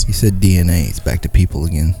sweetness. He said DNA. It's back to people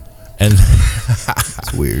again. And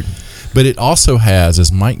it's weird. But it also has,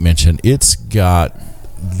 as Mike mentioned, it's got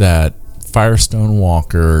that Firestone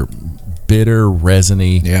Walker bitter,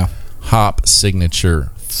 resiny hop signature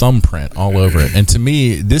thumbprint all over it. And to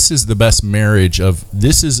me, this is the best marriage of,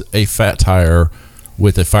 this is a Fat Tire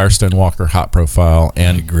with a Firestone Walker hop profile.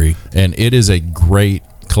 And I agree. And it is a great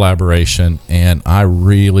collaboration, and I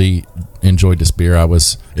really enjoyed this beer. It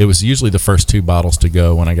was usually the first 2 bottles to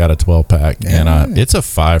go when I got a 12-pack, and it's a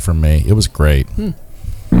 5 from me. It was great.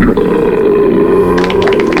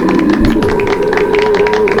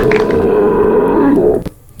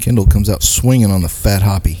 Kendall comes out swinging on the Fat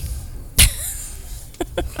Hoppy.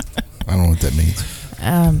 I don't know what that means.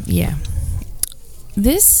 Yeah.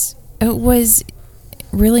 This was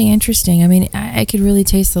really interesting. I mean, I could really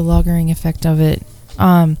taste the lagering effect of it,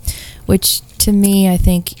 which to me, I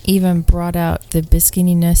think even brought out the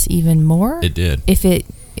biscuitiness even more. It did.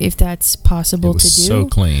 If that's possible to do. It was so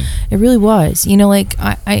clean. It really was. Like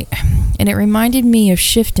I and it reminded me of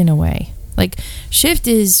Shift in a way. Like, Shift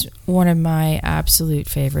is one of my absolute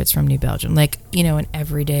favorites from New Belgium. Like, an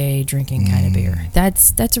everyday drinking kind of beer.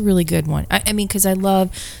 That's a really good one. I mean, because I love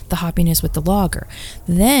the hoppiness with the lager.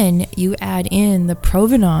 Then you add in the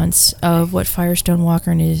provenance of what Firestone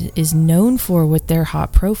Walker is known for with their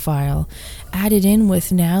hop profile, added in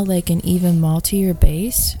with now like an even maltier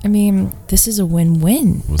base. I mean, this is a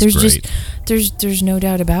win-win. There's no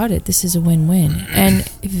doubt about it. This is a win-win and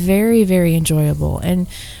very, very enjoyable. And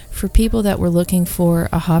for people that were looking for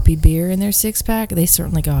a hoppy beer in their 6-pack, they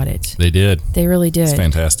certainly got it. They did. They really did. It's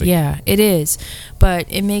fantastic. Yeah, it is. But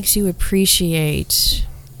it makes you appreciate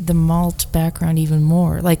the malt background even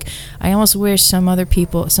more. Like, I almost wish some other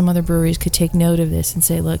breweries could take note of this and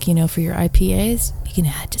say, look, for your IPAs, you can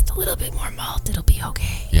add just a little bit more malt. It'll be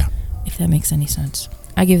okay. Yeah. If that makes any sense.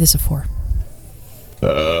 I give this a 4.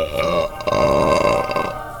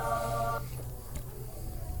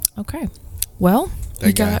 Okay. Well,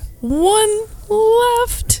 we got one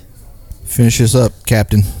left. Finish this up,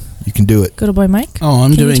 Captain. You can do it. Good old boy Mike. Oh,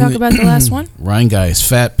 Can you talk about the last one? Rhinegeist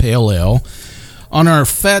Fat Pale Ale. On our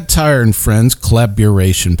Fat Tire and Friends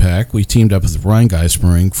collaboration pack, we teamed up with Rhinegeist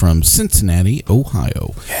Brewing from Cincinnati,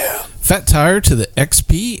 Ohio. Yeah. Fat Tire to the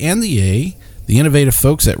XP and the A. The innovative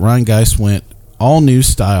folks at Rhinegeist went all new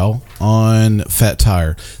style on Fat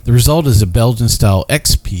Tire. The result is a Belgian-style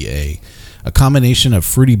XPA, a combination of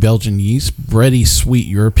fruity Belgian yeast, bready, sweet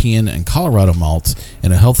European and Colorado malts,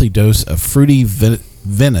 and a healthy dose of fruity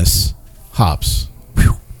Venice hops.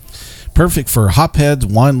 Whew. Perfect for hopheads,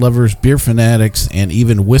 wine lovers, beer fanatics, and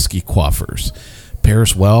even whiskey quaffers.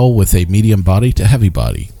 Pairs well with a medium body to heavy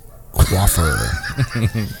body. Quaffer.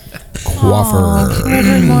 Quaffer.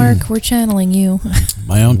 Reverend Mark, we're channeling you.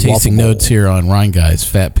 My own tasting notes here on Rhinegeist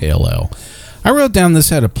Fat Pale Ale. I wrote down this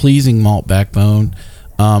had a pleasing malt backbone.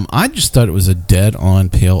 I just thought it was a dead-on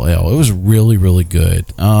pale ale. It was really, really good.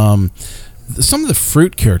 Some of the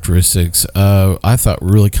fruit characteristics I thought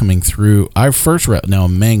were really coming through. I first wrote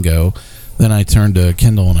down mango. Then I turned to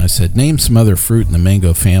Kendall and I said, name some other fruit in the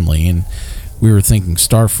mango family. And we were thinking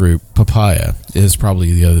starfruit, papaya is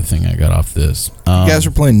probably the other thing I got off this. You guys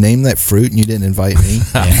were playing Name That Fruit and you didn't invite me?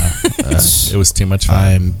 Yeah. It was too much fun.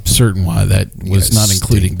 I'm certain why that was not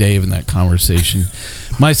including Dave in that conversation.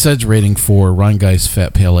 My suds rating for Rhinegeist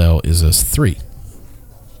Fat Pale Ale is a 3.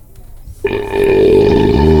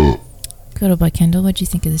 Good old boy Kendall, what'd you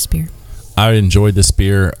think of this beer? I enjoyed this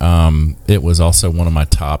beer. It was also one of my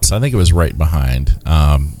tops. I think it was right behind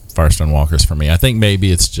Firestone Walkers for me. I think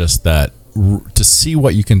maybe it's just that to see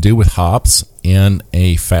what you can do with hops in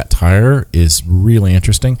a Fat Tire is really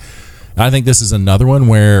interesting. I think this is another one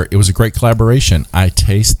where it was a great collaboration. I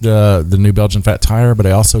taste the New Belgian Fat Tire, but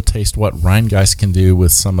I also taste what Rheingeist can do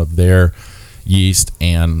with some of their yeast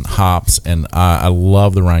and hops, and I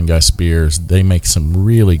love the Rheingeist beers. They make some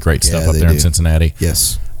really great stuff up there in Cincinnati.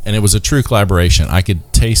 Yes. And it was a true collaboration. I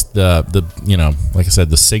could taste the like I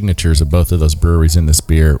said, the signatures of both of those breweries in this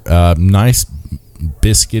beer. Nice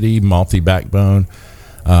biscuity, malty backbone.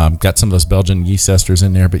 Got some of those Belgian yeast esters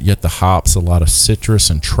in there, but yet the hops, a lot of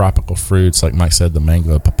citrus and tropical fruits, like Mike said, the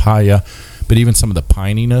mango, papaya, but even some of the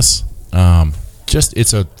pininess.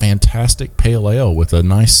 It's a fantastic pale ale with a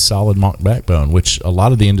nice solid malt backbone, which a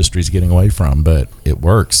lot of the industry is getting away from, but it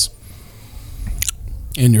works.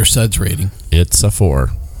 And your Suds rating? It's a 4.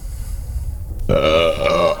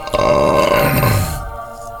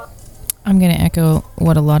 I'm going to echo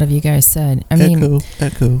what a lot of you guys said. I mean,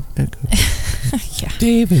 Echo. yeah.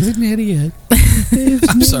 Dave is an idiot.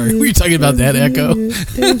 I'm sorry, were you talking about that echo?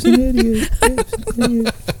 Dave's an idiot.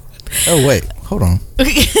 Oh, wait. Hold on.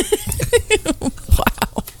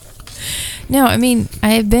 Wow. No, I mean,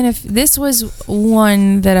 this was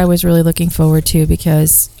one that I was really looking forward to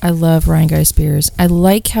because I love Rheingeist beers. I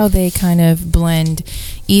like how they kind of blend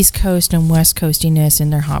East Coast and West Coastiness in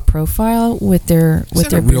their hop profile with their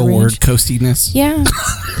real word, coastiness. Yeah.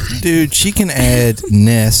 Dude, she can add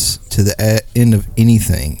ness to the end of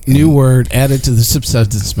anything. New word added to the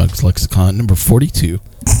Subsistence Smokes Lexicon, number 42,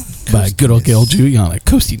 by good old Gail Juliana.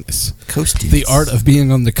 Coastiness. The art of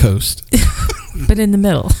being on the coast. But in the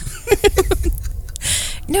middle.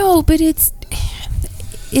 No, but it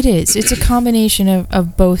is. It's a combination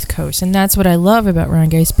of both coasts, and that's what I love about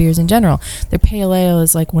Rheingeist beers in general. Their pale ale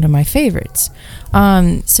is like one of my favorites.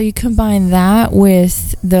 So you combine that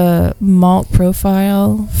with the malt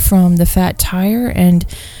profile from the Fat Tire, and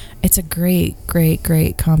it's a great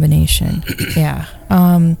combination. Yeah.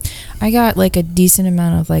 I got like a decent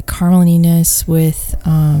amount of like carameliness with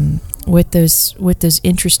those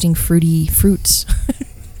interesting fruity fruits.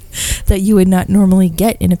 That you would not normally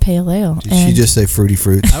get in a pale ale. Did she just say fruity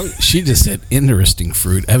fruit? She just said interesting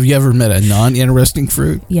fruit. Have you ever met a non-interesting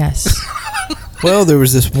fruit? Yes. Well, there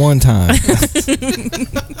was this one time.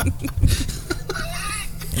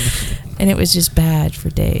 And it was just bad for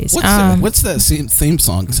days. What's that theme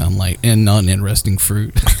song sound like in non-interesting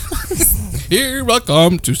fruit? Here I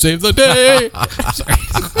come to save the day. Sorry.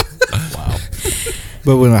 Wow.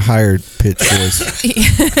 But with a higher pitched voice.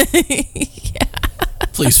 Yeah.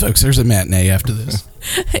 Please, folks, there's a matinee after this.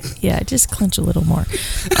 Yeah, just clench a little more.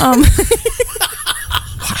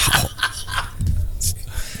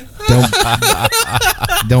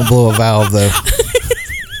 Don't blow a valve, though.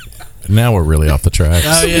 Now we're really off the tracks.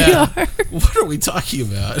 Oh, yeah. What are we talking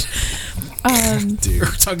about? Dude,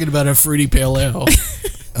 we're talking about a fruity pale ale.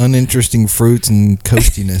 Uninteresting fruits and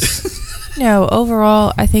coastiness. No,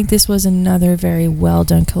 overall, I think this was another very well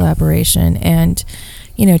done collaboration, and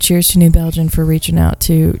cheers to New Belgium for reaching out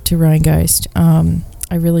to Rheingeist.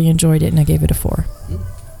 I really enjoyed it, and I gave it a 4.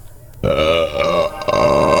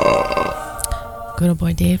 Good old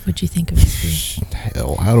boy Dave, what'd you think of this beer?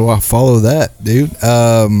 Hell, how do I follow that, dude?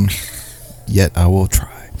 Yet I will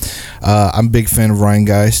try. I'm a big fan of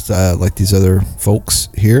Rheingeist, like these other folks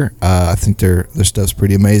here. I think their stuff's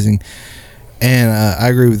pretty amazing. And I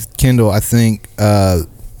agree with Kendall. I think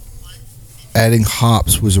adding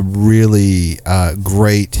hops was a really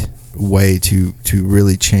great way to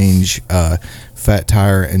really change Fat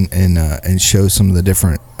Tire and show some of the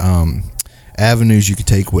different avenues you could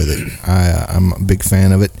take with it. I'm a big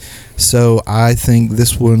fan of it. So I think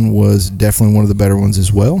this one was definitely one of the better ones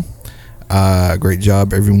as well. Great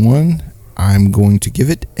job, everyone. I'm going to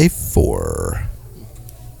give it a 4.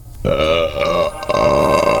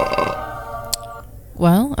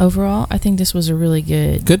 Well, overall, I think this was a really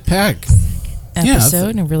good pack episode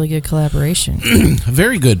and a really good collaboration. A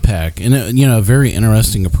very good pack and a very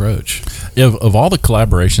interesting approach. Of all the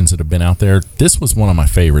collaborations that have been out there, this was one of my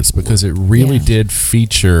favorites because it really did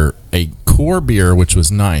feature a core beer, which was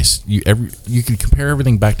nice. You could compare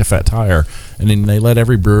everything back to Fat Tire, and then they let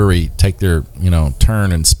every brewery take their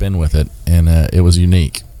turn and spin with it, and it was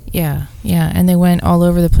unique. Yeah, and they went all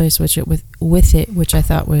over the place with it, which I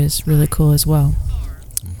thought was really cool as well.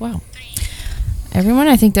 Wow. Everyone,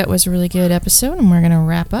 I think that was a really good episode, and we're going to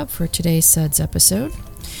wrap up for today's Suds episode.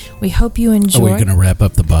 We hope you enjoyed. Are we going to wrap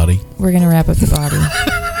up the body? We're going to wrap up the body.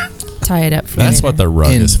 Tie it up for That's later. what the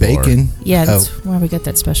rug is bacon. for. Yeah, that's why we got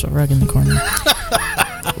that special rug in the corner.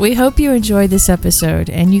 We hope you enjoyed this episode,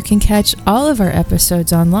 and you can catch all of our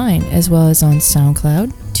episodes online, as well as on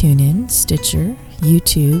SoundCloud, TuneIn, Stitcher,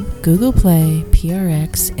 YouTube, Google Play,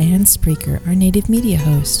 PRX, and Spreaker, our native media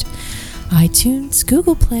host. iTunes,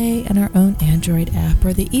 Google Play, and our own Android app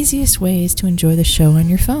are the easiest ways to enjoy the show on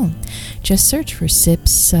your phone. Just search for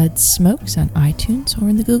Sips, Suds, Smokes on iTunes or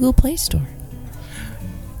in the Google Play Store.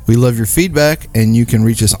 We love your feedback, and you can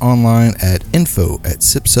reach us online at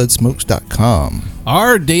info@sipsudsmokes.com.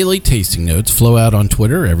 Our daily tasting notes flow out on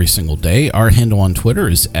Twitter every single day. Our handle on Twitter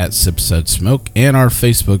is @SipSudSmoke, and our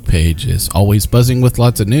Facebook page is always buzzing with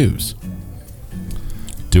lots of news.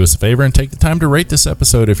 Do us a favor and take the time to rate this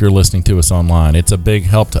episode if you're listening to us online. It's a big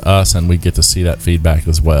help to us, and we get to see that feedback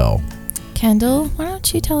as well. Kendall, why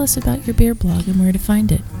don't you tell us about your beer blog and where to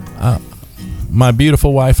find it? My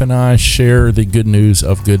beautiful wife and I share the good news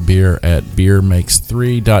of good beer at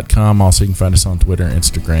beermakes3.com. Also, you can find us on Twitter,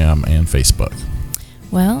 Instagram, and Facebook.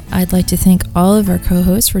 Well, I'd like to thank all of our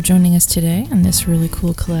co-hosts for joining us today on this really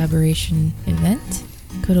cool collaboration event.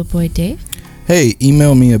 Good old boy Dave. Hey,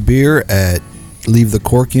 email me a beer at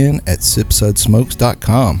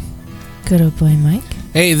leavethecorkin@sipsudsmokes.com. Good old boy Mike.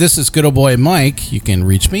 Hey, this is good old boy Mike. You can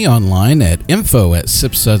reach me online at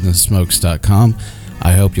info@sipsudsandsmokes.com.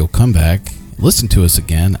 I hope you'll come back, listen to us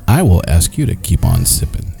again. I will ask you to keep on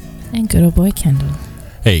sipping. And good old boy Kendall.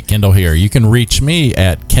 Hey, Kendall here. You can reach me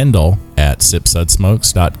at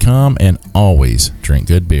kendall@sipsudsmokes.com, and always drink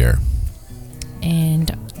good beer.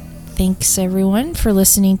 And thanks everyone for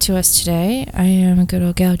listening to us today. I am a good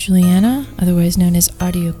old gal Juliana, otherwise known as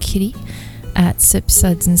Audio Kitty, at Sip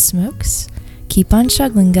Suds and Smokes. Keep on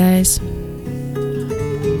chuggling, guys.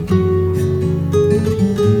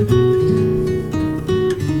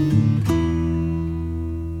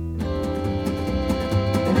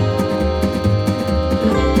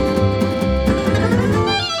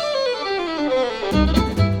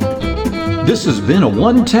 This has been a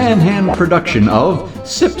One Tan Hand production of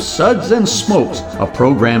Sips, Suds, and Smokes, a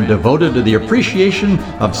program devoted to the appreciation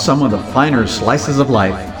of some of the finer slices of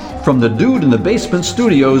life. From the Dude in the Basement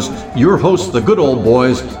Studios, your hosts, the Good Old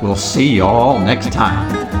Boys, will see y'all next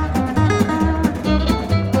time.